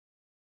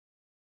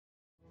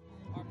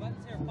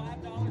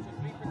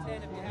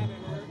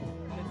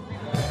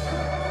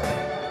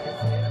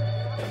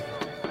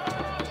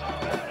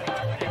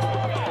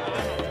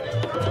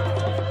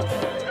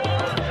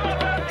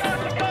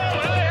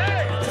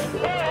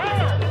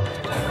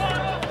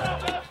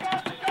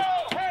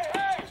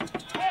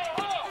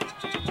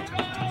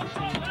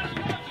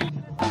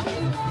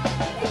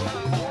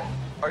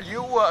Are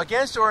you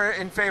against or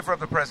in favor of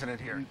the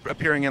president here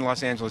appearing in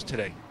Los Angeles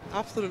today?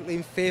 Absolutely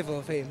in favor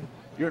of him.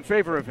 You're in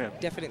favor of him?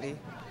 Definitely.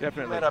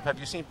 Definitely. Have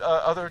you seen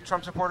other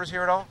Trump supporters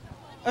here at all?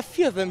 A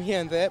few of them here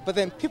and there, but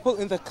then people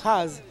in the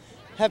cars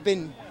have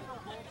been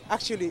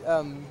actually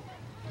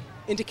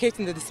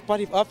indicating that they're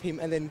supportive of him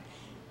and then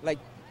like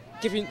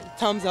giving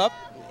thumbs up.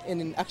 And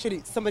then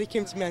actually somebody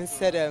came to me and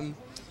said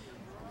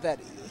that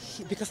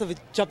because of the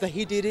job that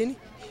he did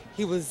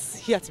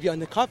he had to be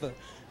undercover,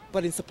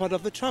 but in support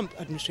of the Trump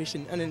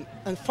administration. And then,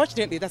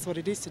 unfortunately, that's what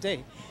it is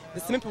today.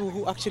 There's some people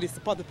who actually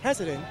support the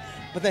president,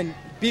 but then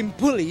being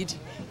bullied,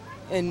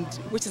 and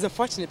which is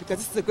unfortunate because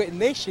this is a great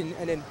nation,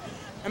 and then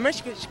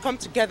America should come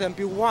together and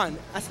be one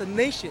as a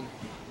nation,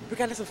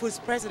 regardless of who's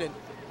president.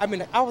 I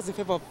mean, I was in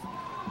favor of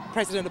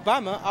President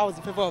Obama, I was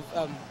in favor of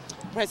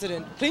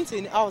President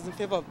Clinton, I was in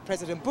favor of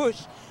President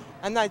Bush,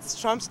 and now it's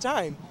Trump's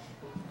time.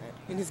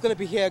 And he's going to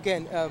be here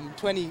again,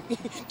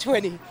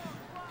 2020.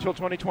 Till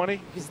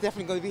 2020? He's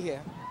definitely going to be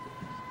here.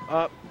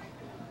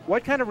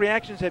 What kind of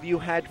reactions have you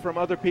had from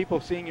other people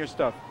seeing your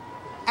stuff?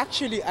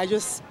 Actually, I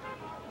just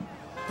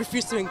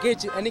refuse to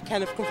engage in any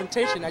kind of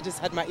confrontation. I just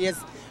had my ears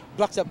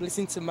blocked up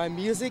listening to my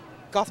music,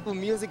 gospel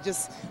music,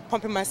 just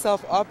pumping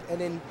myself up,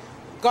 and then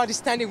God is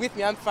standing with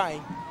me, I'm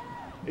fine.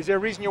 Is there a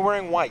reason you're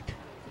wearing white?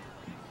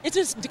 It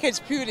just indicates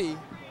purity.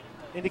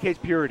 Indicates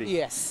purity?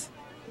 Yes.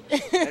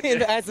 In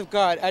the eyes of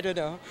God, I don't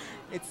know.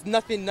 It's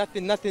nothing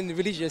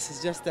religious.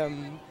 It's just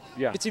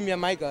between me and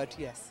my God,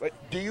 yes. But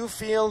do you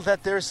feel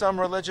that there's some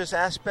religious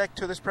aspect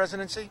to this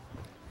presidency?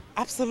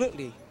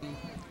 Absolutely.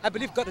 I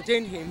believe God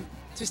ordained him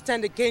to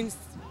stand against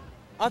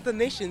other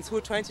nations who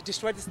are trying to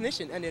destroy this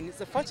nation. And then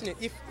it's unfortunate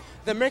if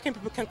the American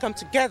people can come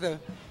together.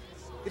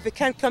 If they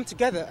can't come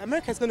together,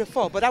 America is going to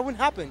fall. But that won't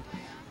happen.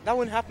 That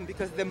won't happen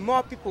because there are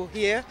more people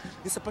here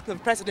in support of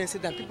the presidency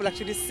than people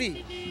actually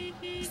see.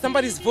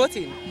 Somebody's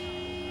voting.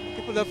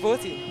 People are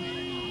voting,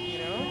 you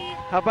know?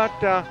 How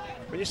about,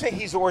 when you say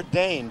he's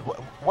ordained,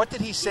 what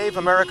did he save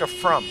America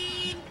from,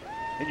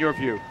 in your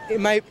view?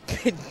 In my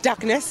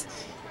darkness.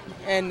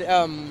 And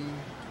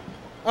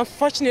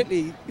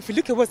unfortunately, if you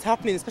look at what's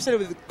happening, especially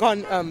with the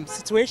gun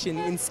situation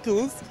in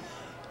schools,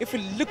 if you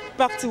look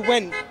back to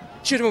when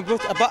children were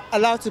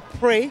allowed to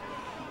pray,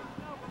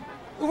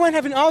 we weren't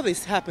having all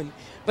this happen.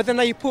 But then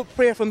now you put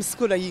prayer from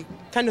school and you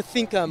kind of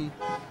think,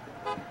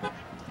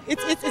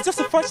 it's just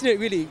unfortunate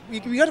really. We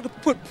got to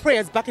put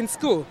prayers back in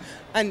school.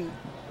 And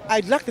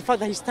I like the fact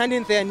that he's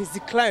standing there and he's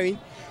declaring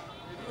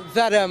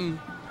that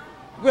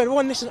we're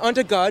one nation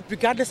under God,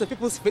 regardless of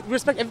people's faith. We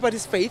respect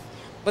everybody's faith,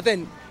 but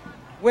then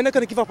we're not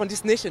going to give up on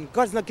this nation.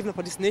 God's not giving up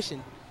on this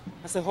nation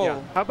as a whole.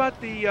 Yeah. How about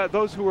the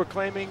those who are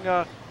claiming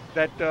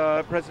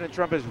that President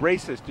Trump is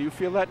racist? Do you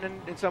feel that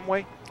in some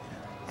way?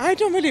 I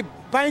don't really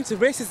buy into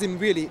racism,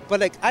 really,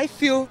 but like I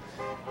feel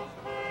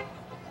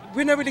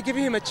we're not really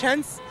giving him a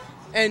chance,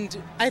 and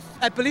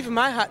I believe in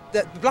my heart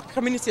that the black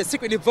community is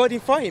secretly voting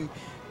for him,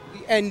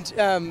 and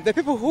the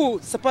people who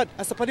are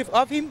supportive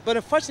of him, but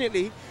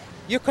unfortunately,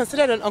 you're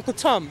considered an Uncle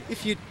Tom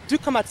if you do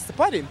come out to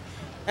support him,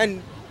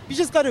 and you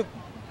just got to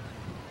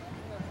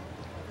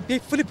be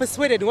fully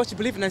persuaded in what you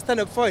believe in and stand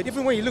up for it,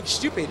 even when you look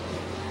stupid.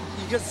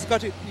 You just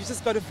got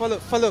to follow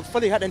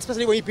your heart, and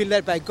especially when you're being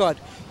led by God.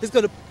 He's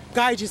going to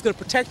guide you, he's going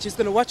to protect you, he's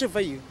going to watch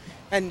over you.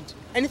 And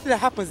anything that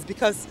happens is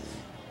because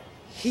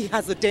he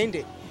has ordained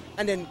it.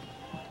 And then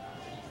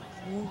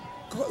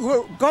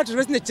God is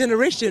raising a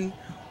generation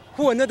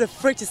who are not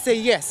afraid to say,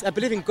 yes, I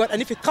believe in God,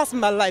 and if it costs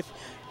me my life,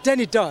 then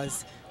it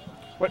does.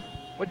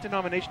 What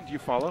denomination do you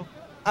follow?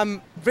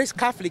 I'm raised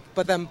Catholic,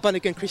 but I'm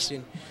born-again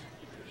Christian.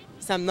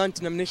 So I'm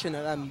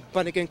non-denominational, I'm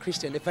born-again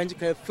Christian,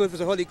 evangelical, filled with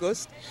the Holy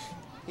Ghost.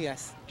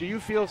 Yes. Do you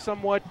feel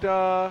somewhat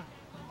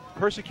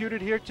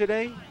persecuted here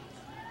today?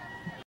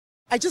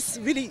 I just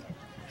really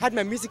had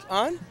my music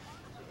on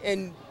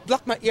and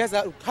blocked my ears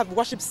out, have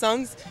worship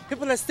songs.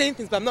 People are saying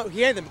things, but I'm not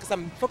hearing them because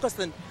I'm focused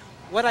on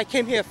what I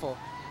came here for.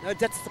 That's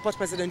to support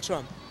President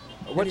Trump.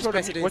 What sort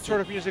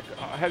of music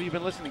have you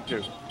been listening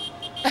to?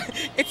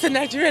 It's a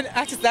Nigerian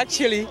artist,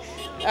 actually.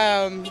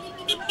 Let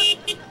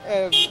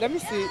me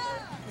see.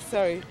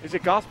 Sorry. Is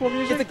it gospel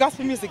music? It's a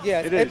gospel music,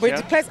 yes. It is, but it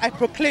declares, I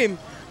proclaim,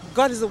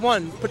 God is the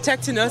one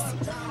protecting us.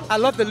 I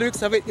love the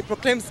lyrics of it. It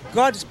proclaims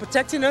God is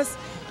protecting us.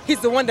 He's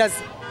the one that's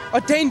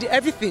ordained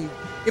everything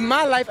in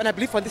my life, and I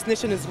believe for this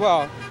nation as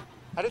well.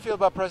 How do you feel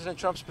about President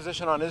Trump's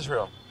position on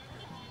Israel?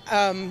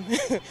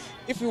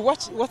 If you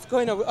watch what's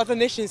going on with other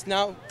nations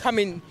now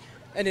coming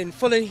and then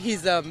following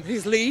his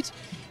lead,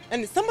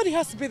 and somebody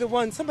has to be the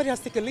one, somebody has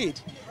to take a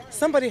lead.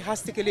 Somebody has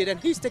to take a lead, and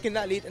he's taking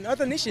that lead, and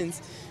other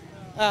nations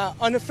are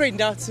unafraid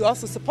now to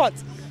also support,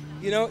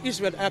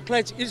 Israel, and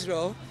pledge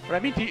Israel. But I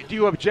mean, do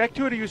you object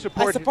to it, or you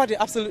support it? I support it,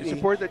 absolutely. You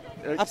support the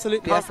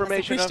absolutely.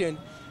 confirmation as a Christian.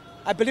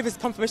 I believe it's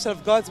confirmation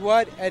of God's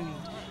word, and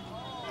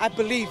I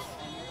believe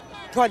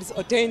God has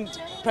ordained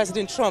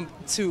President Trump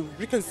to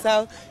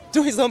reconcile,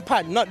 do his own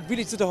part, not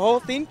really do the whole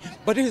thing,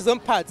 but do his own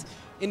part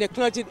in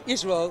acknowledging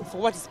Israel for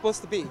what it's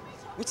supposed to be,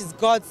 which is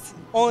God's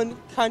own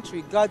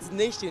country, God's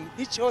nation.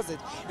 He chose it.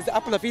 It's the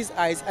apple of his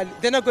eyes, and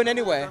they're not going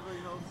anywhere.